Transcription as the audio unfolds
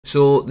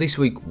So this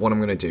week what I'm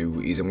going to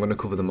do is I'm going to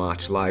cover the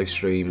March live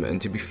stream, and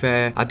to be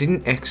fair, I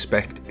didn't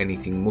expect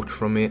anything much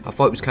from it. I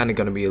thought it was kind of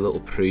going to be a little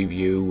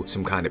preview,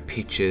 some kind of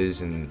pictures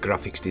and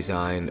graphics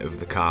design of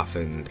the calf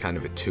and kind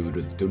of a tour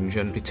of the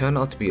dungeon. It turned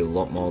out to be a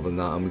lot more than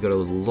that, and we got a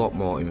lot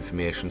more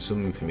information,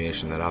 some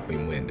information that I've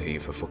been waiting to hear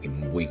for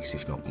fucking weeks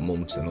if not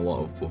months, and a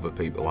lot of other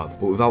people have.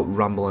 But without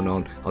rambling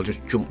on, I'll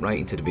just jump right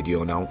into the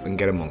video now and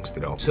get amongst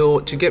it all. So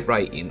to get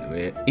right into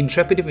it,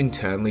 Intrepid have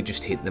internally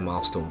just hit the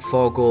milestone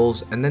 4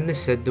 goals, and then they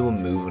said they were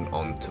moving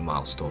on to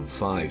milestone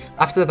 5.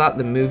 After that,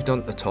 they moved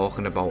on to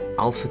talking about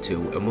Alpha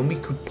 2 and when we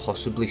could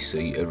possibly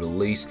see a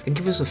release, and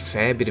give us a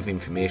fair bit of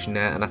information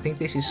there, and I think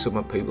this is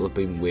something people have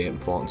been waiting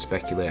for and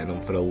speculating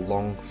on for a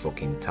long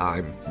fucking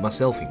time,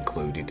 myself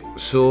included.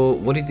 So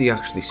what did they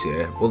actually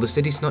say? Well, they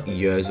said it's not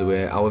years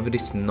away, however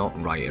it's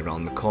not right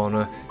around the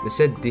corner. They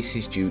said this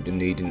is due to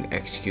needing to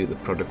execute the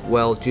product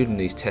well during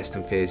these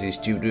testing phases,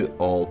 due to it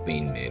all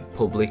being made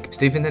public.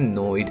 Stephen then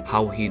noted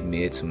how he had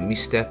made some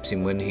missteps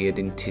in when he had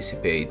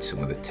anticipated some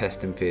of the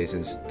testing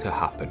phases to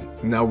happen.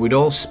 Now, we'd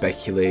all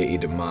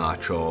speculated in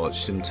March or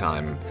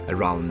sometime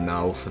around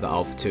now for the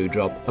Alpha 2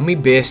 drop, and we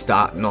based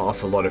that not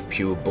off a lot of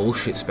pure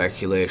bullshit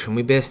speculation,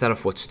 we based that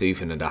off what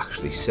Stephen had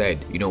actually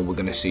said. You know, we're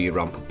going to see a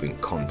ramp up in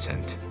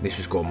content. This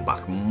was going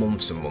back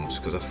months and months,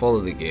 because I follow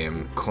the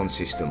game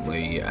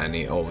consistently and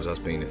it always has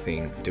been a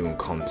thing, doing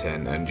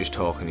content and just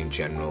talking in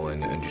general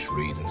and just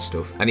reading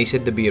stuff. And he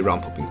said there'd be a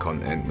ramp up in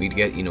content. We'd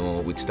get, you know,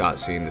 we'd start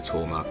seeing the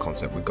toolmart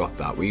content. We got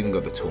that. We even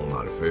got the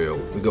toolmart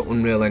reveal. We got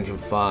Unreal Engine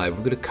 5,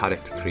 we got a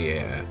character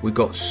creator, we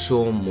got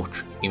so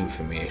much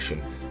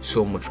information,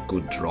 so much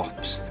good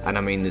drops, and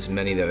I mean there's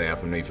many that I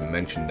haven't even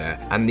mentioned there,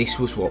 and this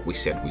was what we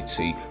said we'd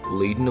see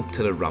leading up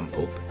to the ramp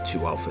up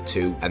to Alpha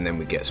 2, and then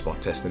we get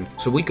spot testing.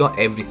 So we got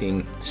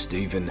everything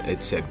Stephen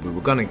had said we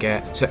were gonna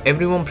get, so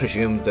everyone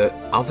presumed that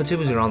Alpha 2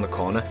 was around the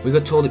corner. We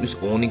got told it was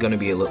only gonna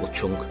be a little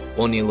chunk,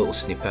 only a little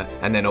snipper,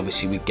 and then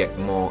obviously we'd get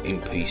more in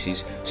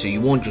pieces, so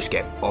you won't just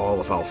get all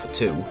of Alpha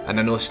 2, and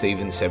I know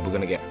Stephen said we're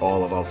gonna get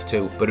all of Alpha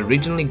 2, but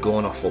originally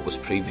going off what was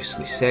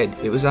previously said,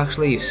 it was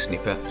actually a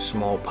snipper,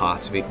 small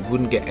part of it. We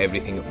wouldn't get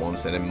everything at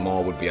once, and then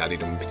more would be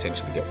added and we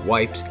potentially get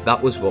wipes.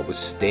 That was what was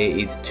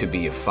stated to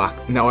be a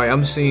fact. Now, I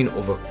am seeing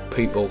other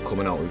people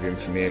coming out with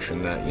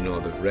information that, you know,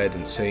 they've read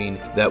and seen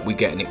that we're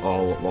getting it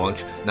all at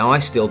launch. Now, I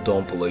still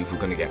don't believe we're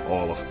going to get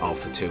all of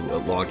Alpha 2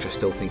 at launch. I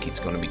still think it's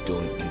going to be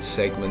done in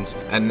segments,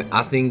 and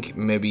I think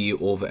maybe you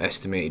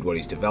overestimated what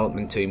his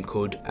development team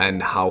could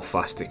and how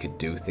fast they could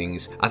do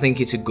things. I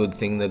think it's a good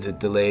thing that it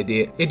delayed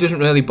it. It doesn't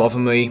really bother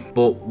me,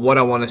 but what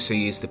I want to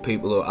see is the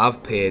people who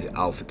have paid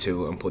Alpha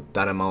 2 and put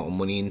that amount of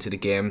money into the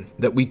game,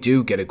 that we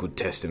do get a good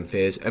testing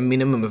phase, a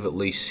minimum of at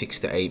least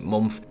 6 to 8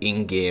 months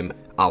in-game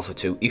Alpha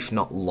 2, if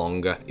not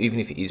longer, even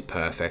if it is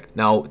perfect.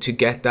 Now, to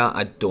get that,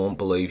 I don't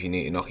believe you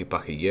need to knock it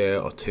back a year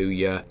or 2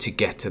 years to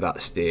get to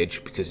that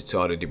stage, because it's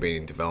already been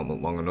in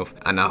development long enough,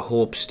 and I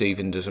hope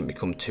Stephen doesn't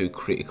become too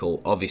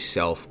critical of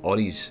himself or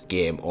his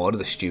game or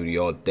the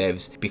studio or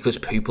devs, because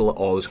people are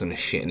always going to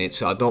shit in it,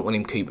 so I don't want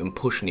him keeping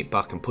pushing it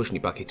back and pushing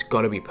it back. It's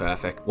got to be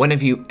perfect. When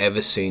have you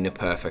ever seen a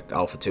perfect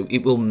Alpha 2?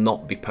 It will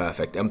not be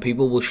perfect, and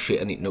people will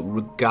shit on it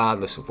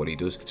regardless of what he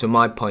does. So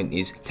my point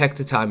is, take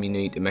the time you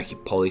need to make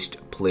it polished,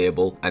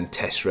 playable and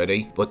test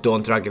ready, but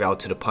don't drag it out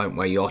to the point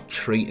where you're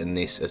treating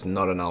this as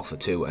not an Alpha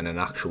 2 and an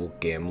actual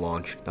game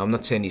launch. Now, I'm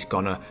not saying he's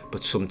gonna,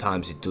 but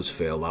sometimes it does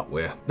feel that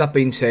way. That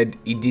being said,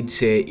 he did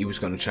say he was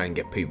going to try and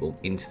get people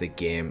into the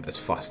game as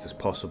fast as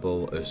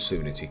possible, as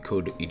soon as he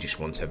could. He just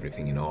wants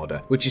everything in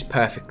order, which is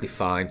perfectly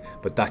fine,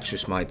 but that's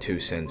just my 2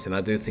 cents, and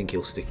I do think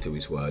he'll stick to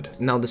his word.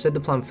 Now, they said the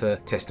plan for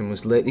testing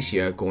was late this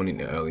year, going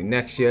into early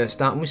next year,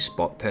 starting with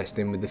spot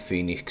testing with the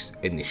Phoenix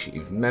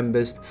Initiative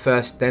members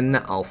first, then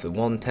the Alpha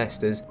 1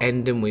 testers,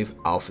 ending with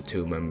Alpha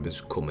 2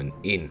 members coming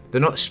in. They're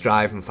not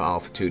striving for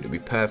Alpha 2 to be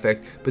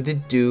perfect, but they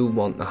do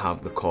want to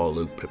have the core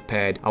loop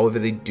prepared. However,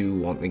 they do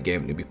want the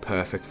game to be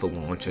perfect for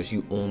launch, as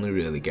you only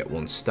really get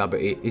one stab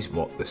at it, is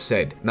what they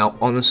said. Now,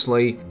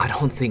 honestly, I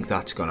don't think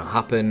that's going to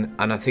happen,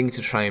 and I think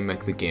to try and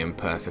make the game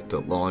perfect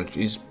at launch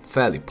is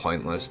fairly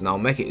pointless. Now,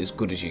 make it as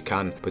good as you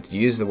can, but to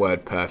use the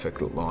word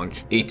perfect at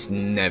launch, it's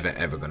never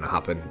ever going to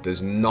happen.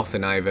 There's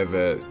nothing I've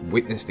ever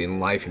witnessed in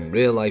life, in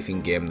real life,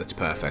 in game that's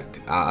perfect.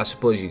 I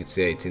suppose you could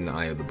say it's in the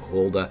eye of the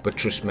beholder, but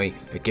trust me,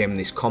 a game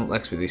this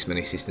complex with this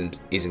many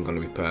systems isn't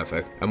going to be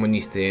perfect. And when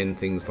you're saying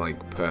things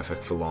like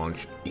perfect for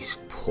launch, he's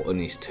putting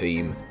his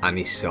team and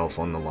himself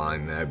on the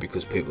line there,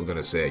 because people are going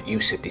to say,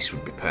 you said this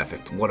would be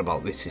perfect, what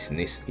about this, this and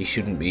this? He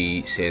shouldn't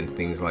be saying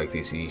things like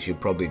this. He should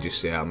probably just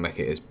say, I'll make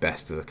it as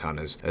best as I can,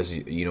 as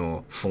you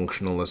know,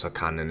 functional as I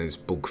can and as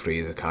bug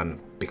free as I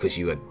can, because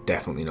you are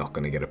definitely not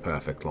going to get a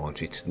perfect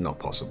launch. It's not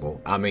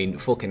possible. I mean,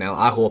 fucking hell,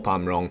 I hope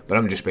I'm wrong, but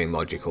I'm just being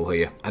logical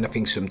here. And I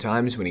think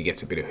sometimes when he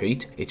gets a bit of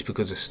heat, it's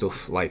because of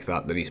stuff like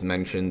that he's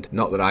mentioned.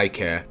 Not that I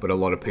care, but a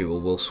lot of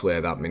people will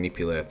swear that,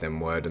 manipulate them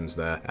wordings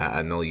there,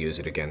 and they'll use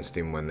it against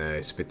him when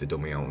they spit the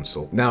dummy out and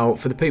stuff. Now,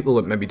 for the people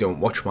that maybe don't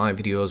watch my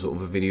videos or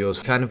other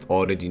videos, kind of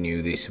already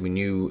knew this. We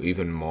knew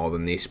even more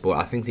than this, but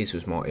I think this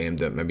was more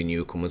aimed at maybe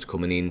newcomers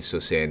coming in, so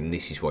saying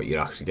this is what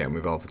you're actually getting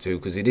with Alpha 2,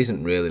 because it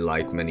isn't really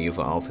like many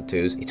other Alpha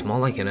 2s. It's more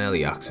like an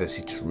early access.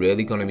 It's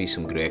really going to be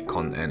some great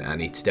content,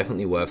 and it's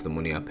definitely worth the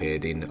money I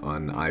paid in,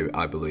 and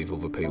I believe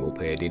other people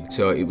paid in.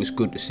 So it was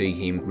good to see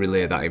him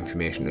relay that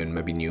information to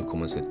maybe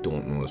newcomers that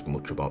don't know as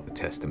much about the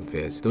testing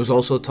phase. There was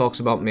also talks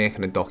about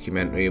making a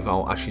documentary of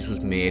how Ashes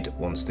was made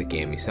once the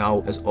game is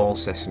out, as all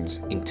sessions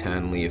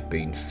internally have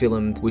been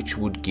filmed, which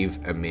would give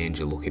a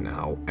major look into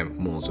how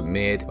MMOs are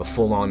made. A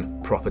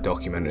full-on proper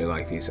documentary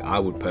like this, I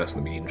would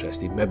personally be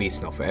interested. Maybe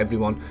it's not for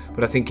everyone,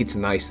 but I think it's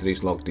nice that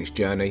he's logged his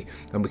journey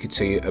and we could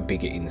see a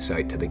bigger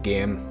insight to the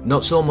game.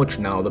 Not so much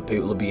now that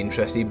people will be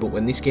interested, but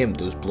when this game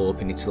does blow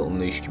up in its little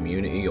niche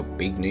community, or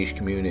big niche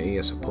community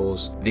I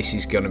suppose, this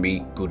is going to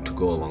be good to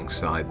go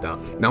alongside that.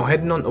 Now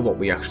heading on to what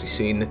we actually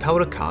seen, the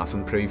Tower of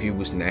Carfen preview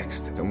was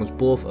next and was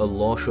both a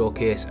lore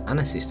showcase and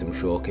a system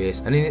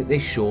showcase, and in it they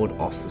showed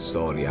off the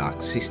story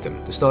arc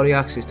system. The story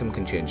arc system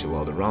can change the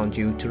world around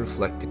you to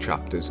reflect the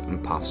chapters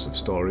and paths of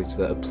stories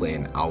that are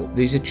playing out.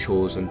 These are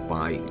chosen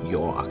by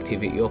your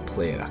activity or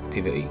player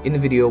activity. In the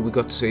video we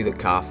got to see that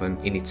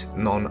Carfen, in its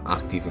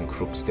non-active and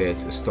corrupt state,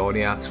 the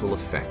story arcs will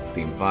affect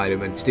the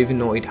environment. Stephen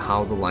noted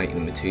how the lighting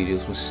and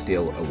materials was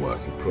still a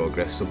work in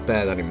progress, so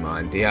bear that in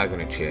mind. They are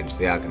going to change,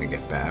 they are going to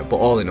get better, but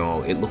all in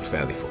all it looked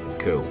fairly fucking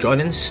cool.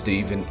 Joining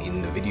Stephen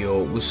in the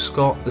video was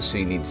Scott, the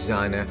senior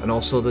designer, and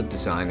also the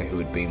designer who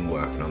had been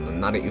working on the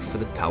narrative for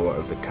the Tower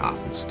of the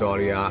Carfen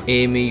story arc,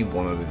 Amy,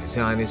 one of the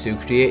designers who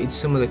created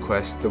some of the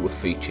quests that were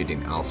featured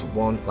in Alpha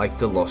 1, like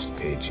the Lost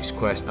Pages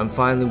quest, and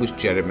finally was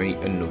Jeremy,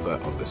 another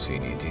of the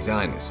senior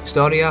designers.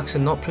 Story arcs are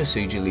not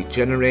procedurally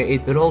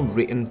generated, they're all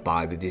written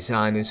by the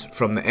designers,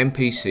 from the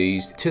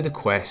NPCs to the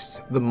quests,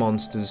 the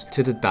monsters,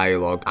 to the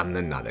dialogue and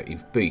the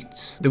narrative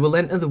beats. They will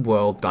enter the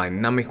world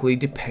dynamically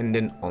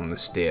dependent on the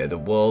state of the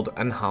world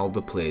and how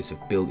the players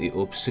have built it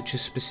up, such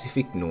as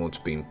specific nodes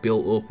being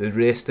built up, the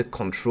race that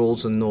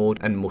controls a node,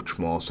 and much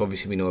more. So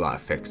obviously we know that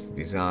affects the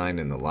design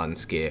and the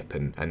landscape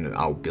and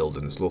how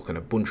buildings look and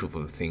a bunch of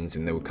other things,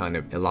 and they were kind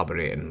of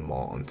elaborating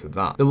more onto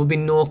that. There will be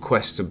no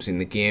quest subs in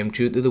the game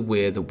due to the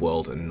way the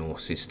world and node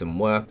system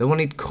work. They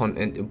wanted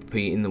content to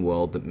be in the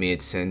world that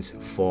made sense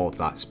for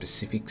that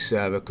specific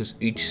server, because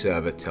each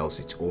server tells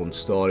its own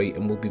story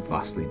and will be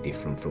vastly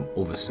different from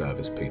other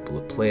servers people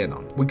are playing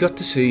on. We got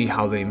to see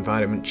how the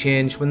environment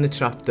changed when the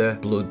chapter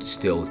Blood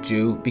Still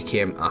Due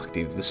became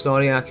active. The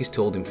story arc is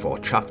told in 4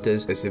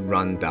 chapters. As they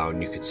ran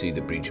down you could see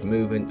the bridge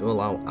moving to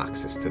allow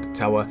access to the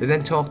tower. They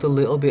then talked a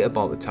little bit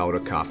about the Tower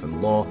of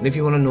Carfen lore, and if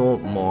you want to know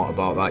more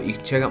about that you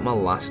can check out my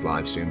last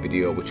live stream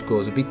video, which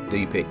goes a bit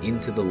deeper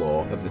into the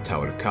lore of the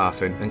Tower of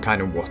Carfen and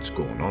kind of what's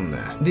going on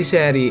there. This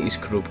area is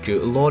corrupt due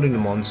to Lord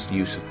Inamon's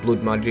use of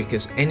blood magic,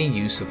 as any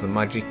use of the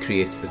magic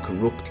creates the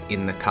corrupt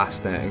in the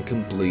caster and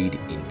can bleed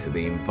into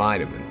the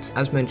environment.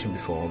 As mentioned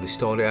before, the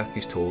story arc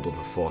is told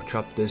over 4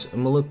 chapters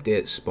and will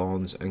update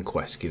spawns and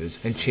quest givers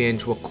and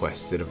change what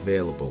quests are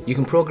available. You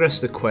can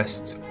progress the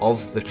quests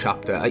of the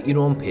chapter at your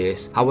own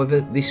pace,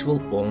 however this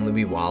will only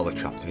be while the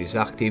chapter is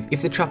active.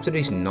 If the chapter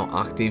is not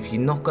active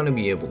you're not going to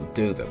be able to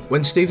do them.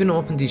 When Stephen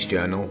opened his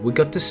journal we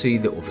got to see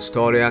the other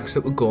story arcs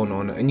that were going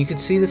on, and you could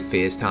see the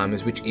phase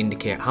timers which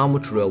indicate how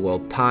much real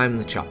world time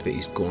the chapter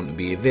is going to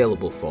be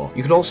available for.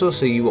 You could also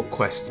see what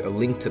quests are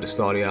linked to the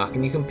story arc,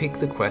 and you can pick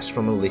the quests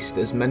from a list,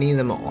 as many of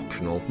them are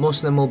optional. Most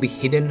of them will be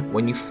hidden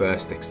when you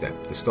first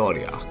accept the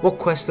story arc. What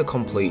quests are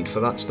completed for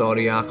that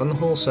story arc, on the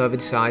whole server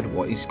decide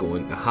what is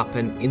going to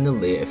happen in the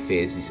later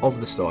phases of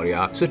the story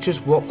arc, such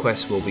as what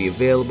quests will be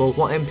available,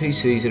 what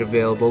NPCs are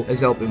available,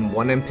 as helping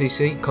one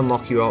NPC can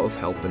lock you out of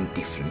helping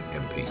different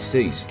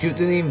NPCs. Due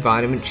to the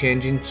environment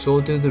changing,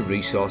 so do the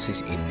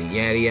resources in the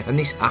area, and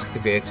this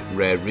activates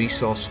rare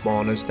resource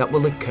spawners that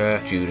will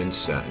occur during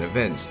certain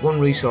events. One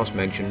resource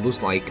mentioned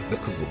was like the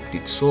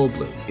corrupted soul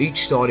bloom.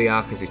 Each story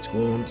arc has its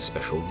own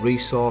special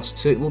resource,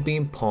 so it will be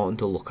important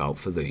to look out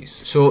for these.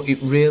 So it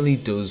really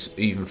does,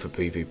 even for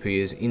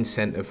PvPers,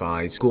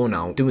 incentivize going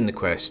out, doing the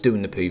quests,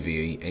 doing the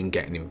PvE and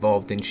getting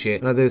involved in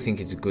shit, and I do think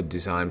it's a good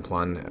design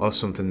plan, or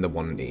something they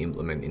wanted to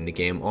implement in the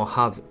game, or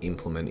have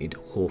implemented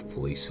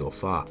hopefully so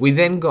far. We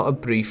then got a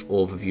brief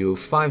overview of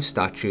 5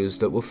 statues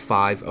that were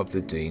 5 of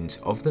the deans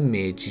of the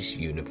Mages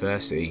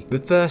University. The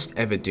first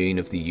ever dean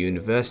of the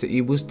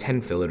university was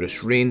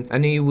Tenphilorus Rin,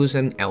 and he was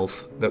an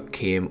elf that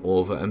came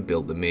over and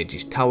built the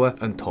Mages Tower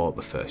and taught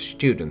the first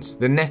students.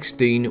 The next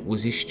dean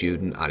was his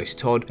student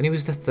Aristod, and he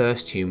was the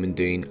first human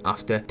dean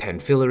after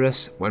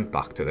Tenphilorus went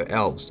back to the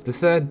elves. The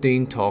third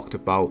dean talked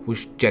about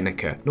was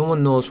Jenica. No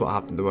one knows what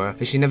happened to her,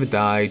 as she never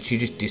died, she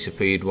just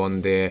disappeared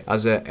one day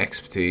as her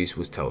expertise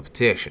was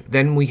teleportation.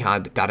 Then we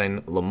had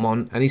Darren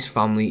Lamont, and his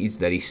family is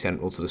very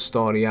central to the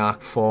story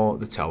arc for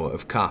the Tower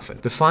of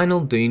Carfen. The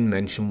final dean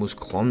mentioned was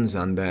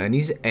Clonzander, and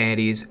his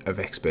areas of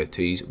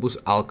expertise was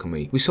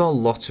alchemy. We saw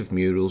lots of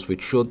murals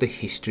which showed the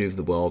history of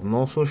the world and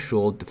also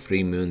showed the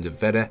 3 moons of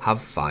Verra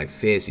have 5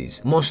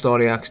 phases. Most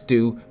story arcs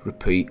do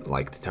repeat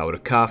like the Tower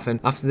of Carfen.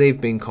 After they've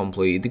been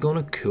completed, they're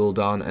going to cool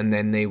down and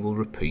then they will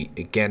repeat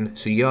again,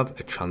 so you have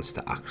a chance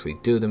to actually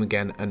do them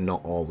again and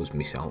not always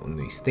miss out on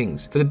these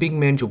things. For the big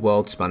major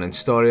world spanning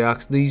story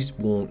arcs, these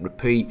won't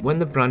repeat. When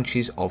the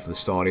branches of the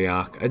story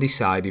arc are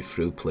decided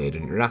through player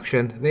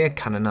interaction, they are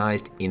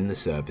canonised in the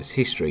server's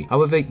history.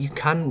 However, you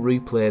can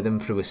replay them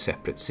through a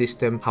separate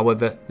system.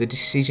 However, the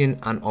decision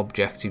and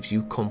objectives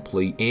you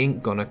complete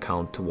ain't gonna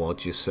count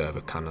towards your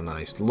server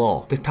canonised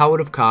lore. The Tower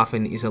of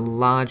Carfen is a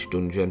large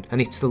dungeon,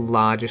 and it's the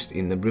largest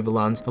in the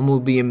Riverlands and will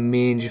be a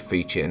major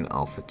feature in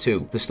Alpha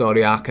 2. The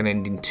story arc can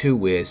end in 2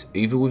 ways,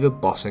 either with a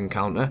boss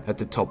encounter at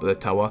the top of the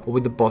tower or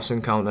with a boss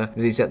encounter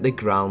that is at the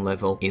ground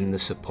level in the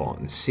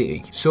supporting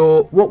city.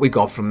 So what we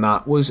got from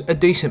that was a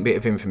decent bit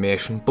of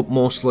information, but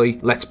mostly,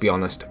 let's be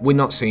honest, we're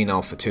not seeing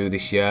Alpha 2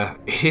 this year.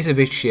 It is a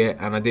bit shit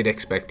and I did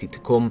expect it to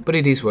come, but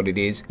it is what it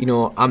is. You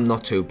know, I'm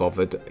not too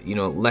bothered. You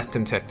know, let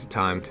them take the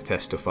time to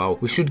test stuff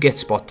out. We should get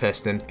spot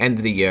testing end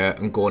of the year,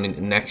 and going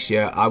into next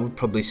year, I would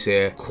probably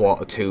say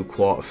Q2,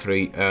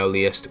 Q3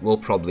 earliest, we'll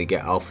probably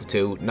get Alpha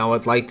 2. Now,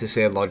 I'd like to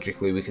say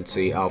logically we could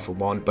see Alpha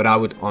 1, but I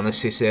would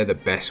honestly say the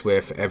best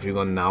way for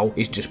everyone now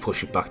is just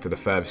push it back to the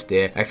furthest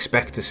day. I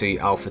expect to see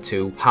Alpha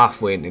 2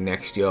 halfway into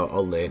next year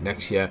or late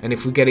next year, and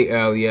if we get it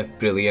earlier,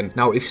 brilliant.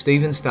 Now, if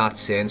Steven starts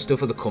saying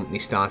stuff or the company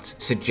starts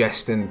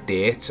suggesting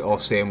dates or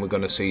saying we're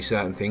going to see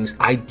certain things,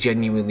 I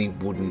genuinely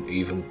wouldn't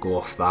even go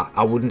off that.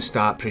 I wouldn't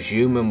start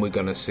presuming we're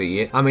going to see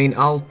it. I mean,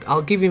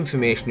 I'll give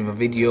information in my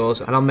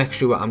videos and I'll make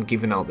sure I'm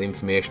giving out the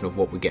information of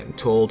what we're getting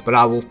told, but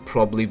I will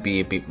probably be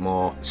a bit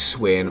more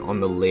swaying on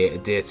the later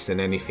dates than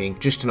anything,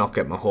 just to not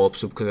get my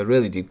hopes up, because I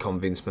really did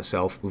convince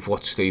myself with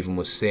what Steven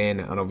was saying,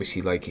 and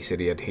obviously like he said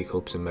he had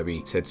hiccups and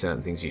maybe said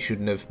certain things he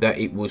shouldn't have, that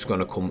it was going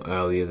to come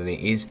earlier than it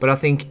is. But I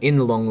think in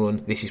the long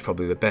run this is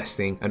probably the best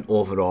thing, and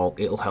overall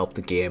it'll help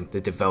the game,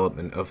 the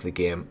development of the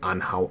game,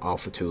 and how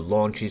Alpha 2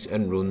 launches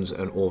and runs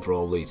and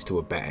overall leads to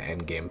a better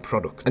endgame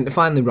product. And to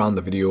finally round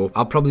the video,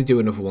 I'll probably do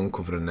another one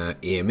covering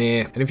AMA,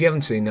 and if you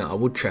haven't seen that, I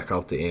would check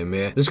out the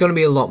AMA. There's going to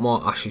be a lot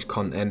more Ashes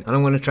content, and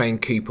I'm going to try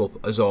and keep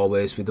up as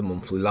always with the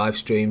monthly live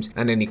streams,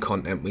 and any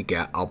content we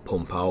get I'll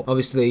pump out.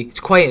 Obviously it's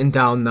quieting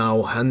down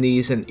now and there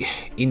isn't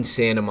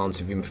insane amounts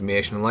of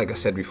information, and like I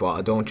said before,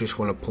 I don't just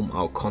want to pump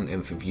out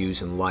content for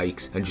views and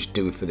likes and just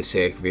do it for the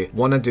sake of it.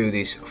 One, I do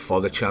this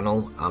for the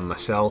channel and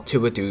myself.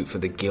 2, I do it for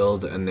the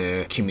guild and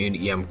the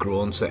community I'm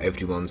growing, so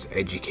everyone's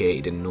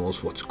educated and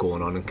knows what's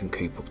going on and can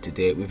keep up to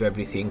date with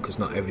everything, because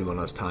not everyone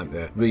has time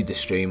to read the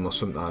stream or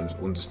sometimes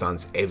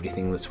understands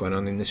everything that's went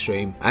on in the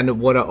stream. And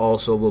what I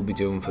also will be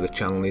doing for the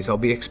channel is I'll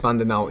be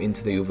expanding out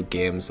into the other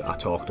games that I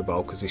talked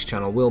about, because this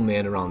channel will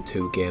main around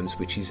 2 games,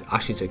 which is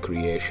Ashes of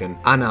Creation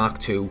and Arc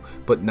 2,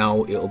 but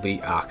now it'll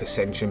be Arc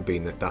Ascension,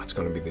 being that that's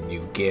going to be the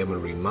new game, a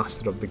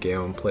remaster of the game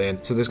I'm playing.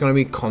 So there's going to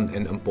be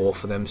content on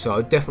both of them, so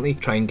I'll definitely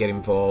try and get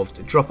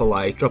involved. Drop a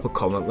like, drop a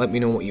comment, let me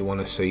know what you want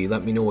to see,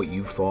 let me know what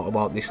you thought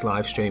about this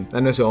live stream.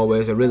 And as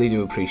always, I really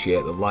do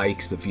appreciate the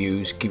likes, the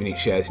views, giving it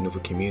shares in other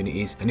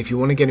communities. And if you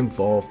want to get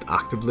involved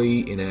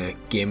actively in a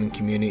gaming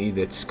community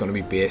that's going to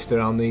be based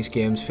around these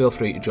games, feel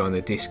free to join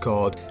the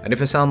Discord. And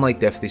if I sound like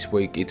deaf this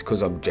week, it's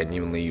because I'm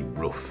genuinely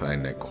rough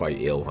and quite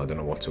ill. I don't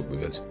know what's up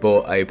with us,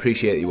 but I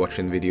appreciate you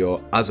watching the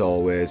video as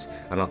always,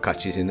 and I'll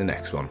catch you in the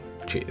next one.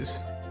 Cheers.